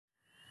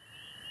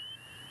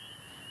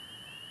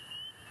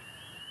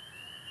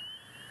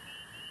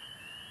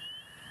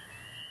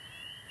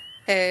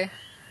Hey,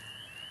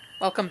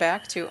 welcome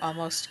back to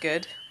Almost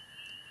Good.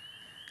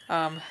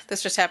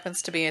 This just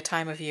happens to be a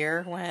time of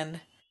year when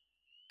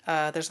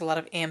there's a lot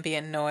of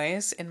ambient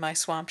noise in my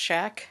swamp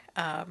shack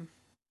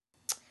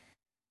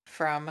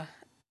from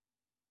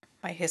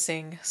my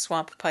hissing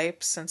swamp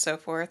pipes and so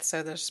forth.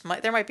 So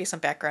there might be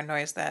some background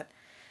noise that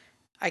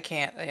I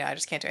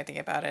just can't do anything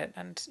about it.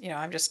 And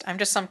I'm just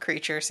some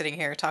creature sitting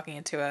here talking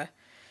into a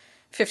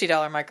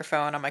 $50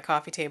 microphone on my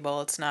coffee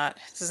table. This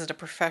isn't a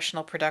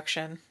professional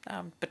production,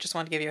 but just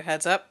wanted to give you a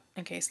heads up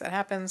in case that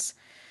happens.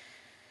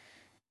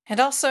 And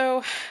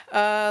also,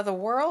 the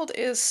world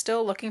is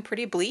still looking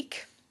pretty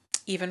bleak,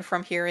 even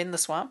from here in the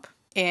swamp.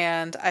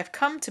 And I've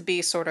come to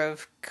be sort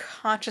of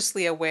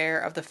consciously aware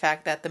of the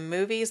fact that the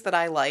movies that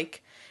I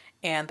like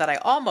and that I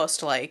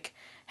almost like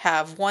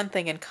have one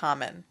thing in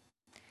common.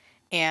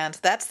 And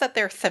that's that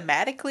they're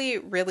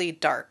thematically really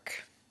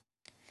dark.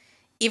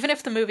 Even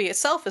if the movie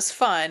itself is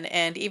fun,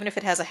 and even if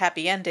it has a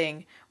happy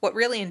ending, what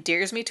really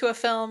endears me to a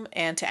film,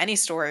 and to any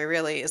story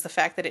really, is the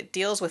fact that it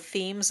deals with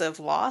themes of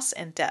loss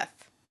and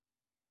death.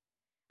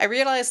 I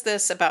realized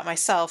this about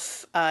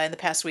myself in the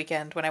past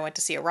weekend when I went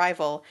to see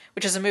Arrival,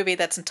 which is a movie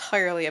that's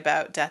entirely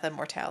about death and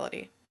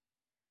mortality.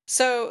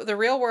 So, the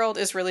real world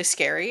is really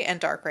scary and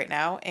dark right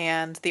now,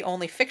 and the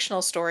only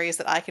fictional stories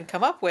that I can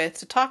come up with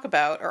to talk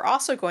about are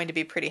also going to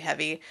be pretty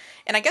heavy.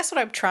 And I guess what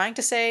I'm trying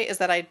to say is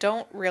that I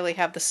don't really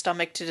have the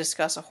stomach to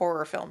discuss a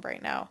horror film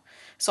right now.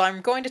 So,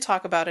 I'm going to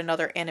talk about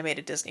another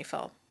animated Disney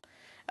film.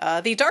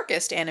 The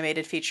darkest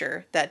animated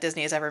feature that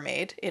Disney has ever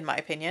made, in my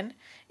opinion.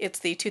 It's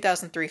the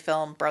 2003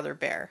 film Brother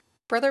Bear.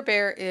 Brother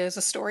Bear is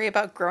a story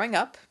about growing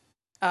up.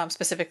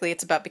 Specifically,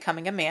 it's about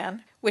becoming a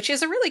man, which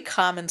is a really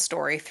common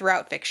story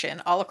throughout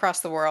fiction, all across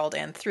the world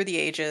and through the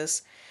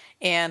ages.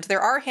 And there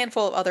are a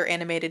handful of other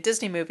animated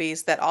Disney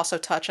movies that also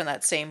touch on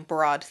that same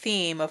broad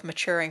theme of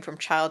maturing from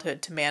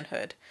childhood to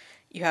manhood.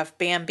 You have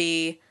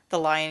Bambi, The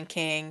Lion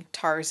King,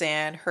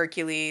 Tarzan,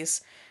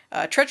 Hercules,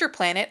 Treasure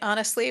Planet,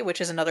 honestly, which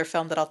is another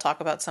film that I'll talk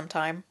about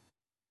sometime.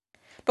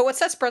 But what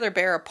sets Brother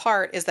Bear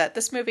apart is that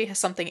this movie has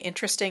something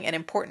interesting and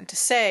important to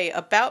say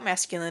about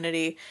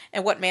masculinity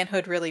and what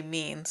manhood really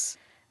means.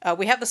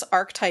 We have this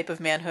archetype of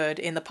manhood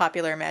in the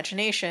popular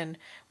imagination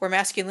where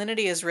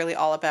masculinity is really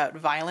all about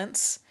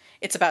violence.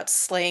 It's about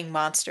slaying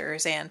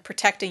monsters and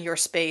protecting your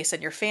space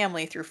and your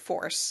family through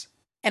force.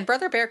 And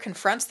Brother Bear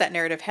confronts that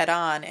narrative head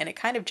on, and it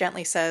kind of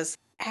gently says,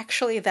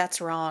 actually,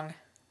 that's wrong.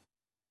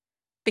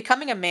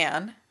 Becoming a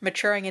man,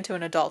 maturing into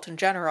an adult in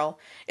general,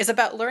 is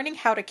about learning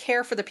how to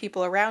care for the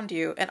people around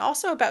you and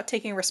also about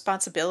taking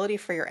responsibility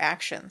for your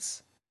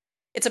actions.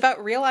 It's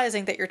about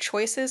realizing that your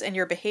choices and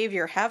your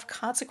behavior have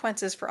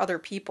consequences for other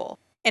people.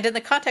 And in the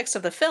context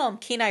of the film,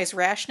 Kenai's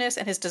rashness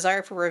and his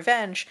desire for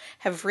revenge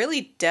have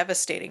really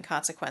devastating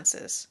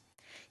consequences.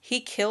 He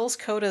kills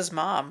Koda's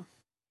mom.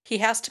 He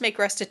has to make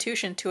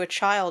restitution to a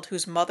child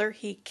whose mother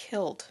he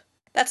killed.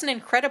 That's an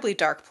incredibly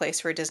dark place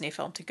for a Disney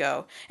film to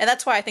go, and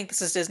that's why I think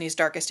this is Disney's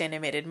darkest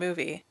animated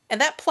movie.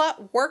 And that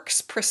plot works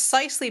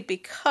precisely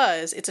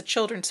because it's a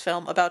children's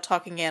film about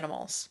talking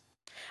animals.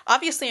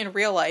 Obviously, in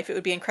real life, it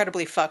would be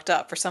incredibly fucked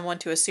up for someone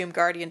to assume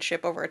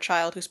guardianship over a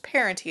child whose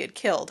parent he had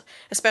killed,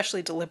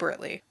 especially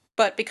deliberately.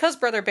 But because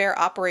Brother Bear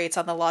operates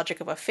on the logic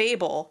of a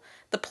fable,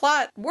 the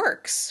plot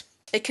works.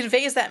 It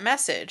conveys that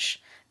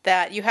message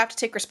that you have to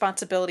take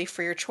responsibility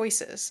for your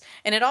choices.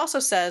 And it also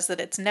says that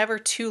it's never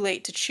too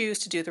late to choose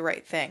to do the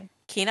right thing.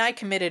 Kenai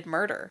committed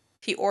murder.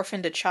 He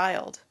orphaned a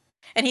child.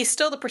 And he's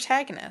still the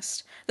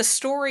protagonist. The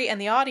story and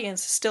the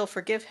audience still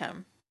forgive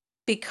him.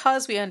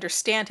 Because we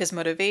understand his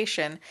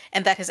motivation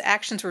and that his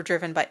actions were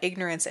driven by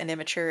ignorance and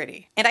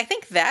immaturity. And I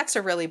think that's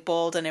a really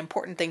bold and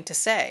important thing to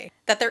say,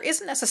 that there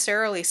isn't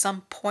necessarily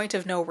some point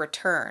of no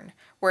return,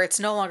 where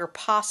it's no longer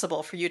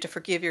possible for you to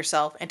forgive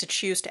yourself and to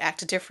choose to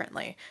act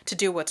differently, to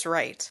do what's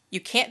right. You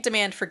can't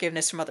demand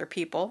forgiveness from other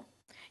people.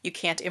 You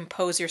can't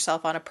impose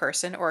yourself on a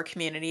person or a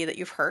community that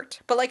you've hurt.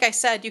 But like I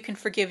said, you can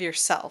forgive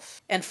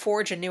yourself and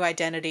forge a new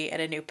identity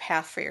and a new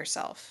path for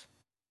yourself.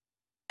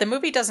 The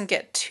movie doesn't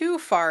get too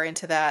far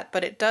into that,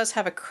 but it does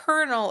have a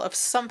kernel of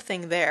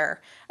something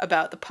there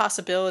about the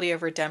possibility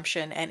of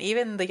redemption and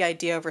even the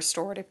idea of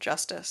restorative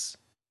justice.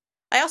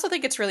 I also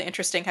think it's really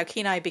interesting how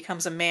Kenai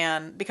becomes a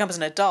man, becomes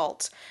an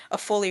adult, a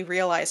fully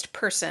realized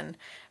person,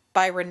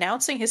 by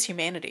renouncing his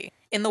humanity.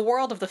 In the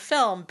world of the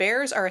film,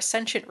 bears are a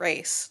sentient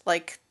race,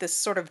 like this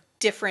sort of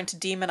different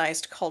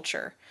demonized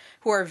culture,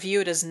 who are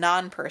viewed as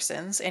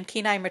non-persons, and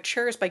Kenai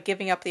matures by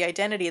giving up the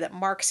identity that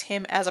marks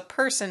him as a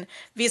person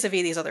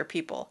vis-a-vis these other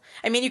people.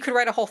 I mean, you could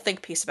write a whole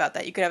think piece about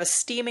that. You could have a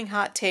steaming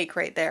hot take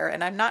right there,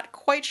 and I'm not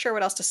quite sure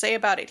what else to say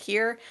about it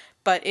here,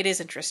 but it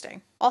is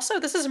interesting. Also,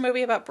 this is a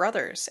movie about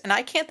brothers, and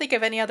I can't think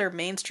of any other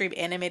mainstream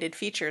animated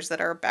features that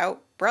are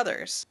about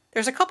brothers.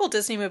 There's a couple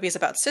Disney movies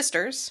about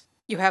sisters.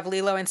 You have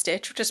Lilo and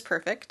Stitch, which is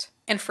perfect,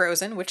 and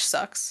Frozen, which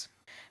sucks.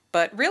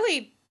 But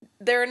really,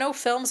 there are no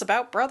films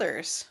about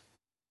brothers.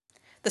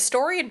 The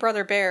story in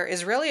Brother Bear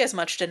is really as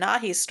much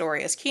Denahi's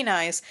story as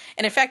Kenai's,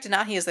 and in fact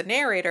Denahi is the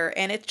narrator,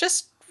 and it's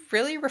just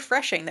really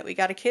refreshing that we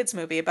got a kids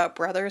movie about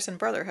brothers and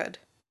brotherhood.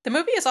 The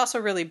movie is also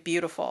really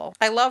beautiful.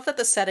 I love that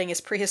the setting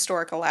is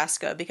prehistoric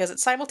Alaska because it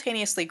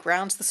simultaneously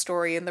grounds the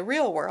story in the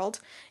real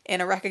world,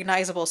 in a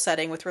recognizable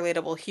setting with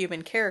relatable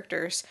human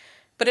characters,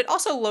 but it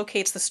also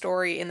locates the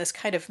story in this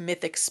kind of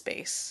mythic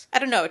space. I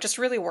don't know, it just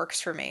really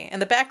works for me,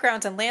 and the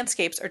backgrounds and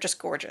landscapes are just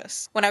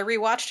gorgeous. When I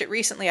rewatched it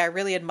recently, I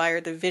really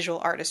admired the visual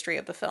artistry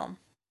of the film.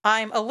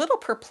 I'm a little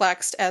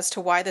perplexed as to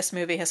why this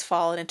movie has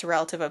fallen into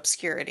relative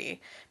obscurity,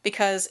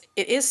 because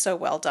it is so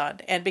well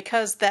done, and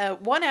because the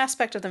one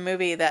aspect of the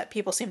movie that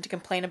people seem to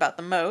complain about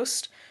the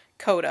most,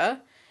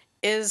 Coda,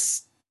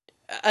 is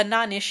a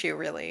non-issue,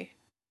 really.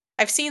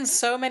 I've seen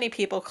so many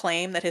people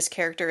claim that his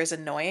character is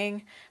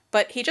annoying,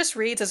 but he just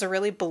reads as a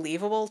really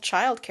believable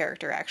child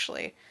character,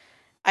 actually.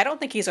 I don't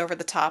think he's over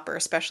the top or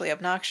especially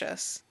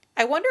obnoxious.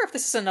 I wonder if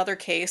this is another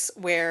case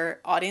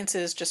where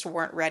audiences just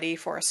weren't ready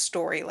for a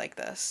story like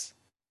this.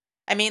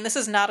 I mean, this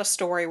is not a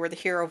story where the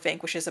hero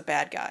vanquishes a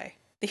bad guy.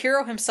 The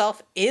hero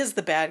himself is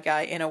the bad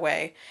guy in a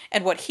way,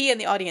 and what he and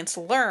the audience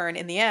learn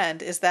in the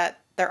end is that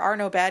there are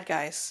no bad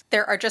guys.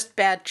 There are just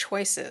bad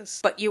choices.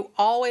 But you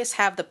always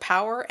have the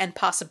power and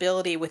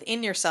possibility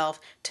within yourself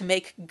to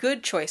make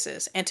good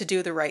choices and to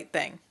do the right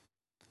thing.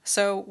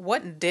 So,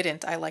 what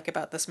didn't I like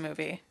about this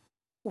movie?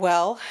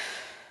 Well,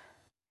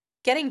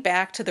 getting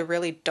back to the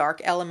really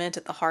dark element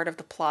at the heart of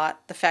the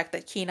plot, the fact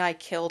that Kenai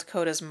killed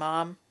Coda's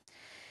mom,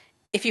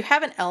 if you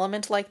have an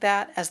element like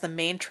that as the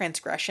main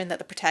transgression that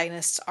the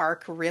protagonist's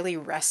arc really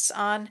rests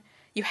on,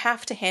 you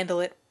have to handle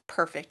it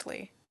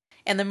perfectly.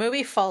 And the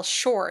movie falls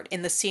short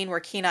in the scene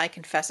where Kenai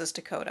confesses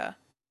to Coda.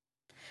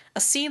 A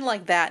scene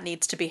like that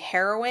needs to be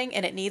harrowing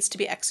and it needs to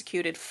be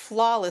executed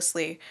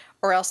flawlessly,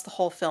 or else the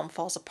whole film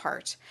falls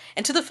apart.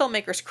 And to the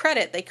filmmaker's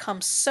credit, they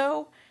come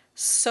so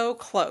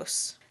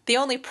close. The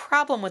only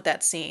problem with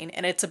that scene,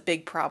 and it's a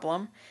big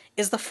problem,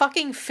 is the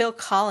fucking Phil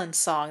Collins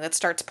song that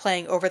starts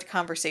playing over the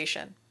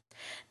conversation.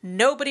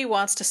 Nobody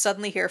wants to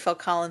suddenly hear Phil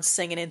Collins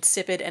sing an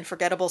insipid and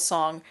forgettable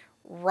song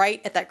right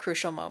at that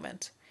crucial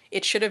moment.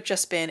 It should have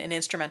just been an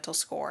instrumental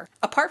score.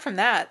 Apart from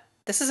that,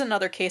 this is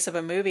another case of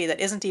a movie that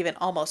isn't even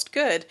almost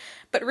good,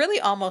 but really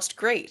almost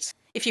great.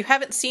 If you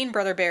haven't seen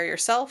Brother Bear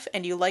yourself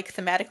and you like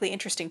thematically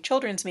interesting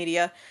children's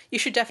media, you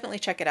should definitely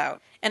check it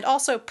out. And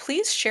also,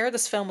 please share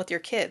this film with your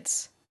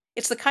kids.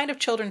 It's the kind of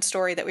children's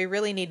story that we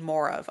really need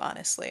more of,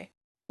 honestly.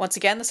 Once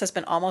again, this has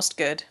been Almost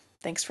Good.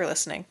 Thanks for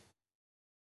listening.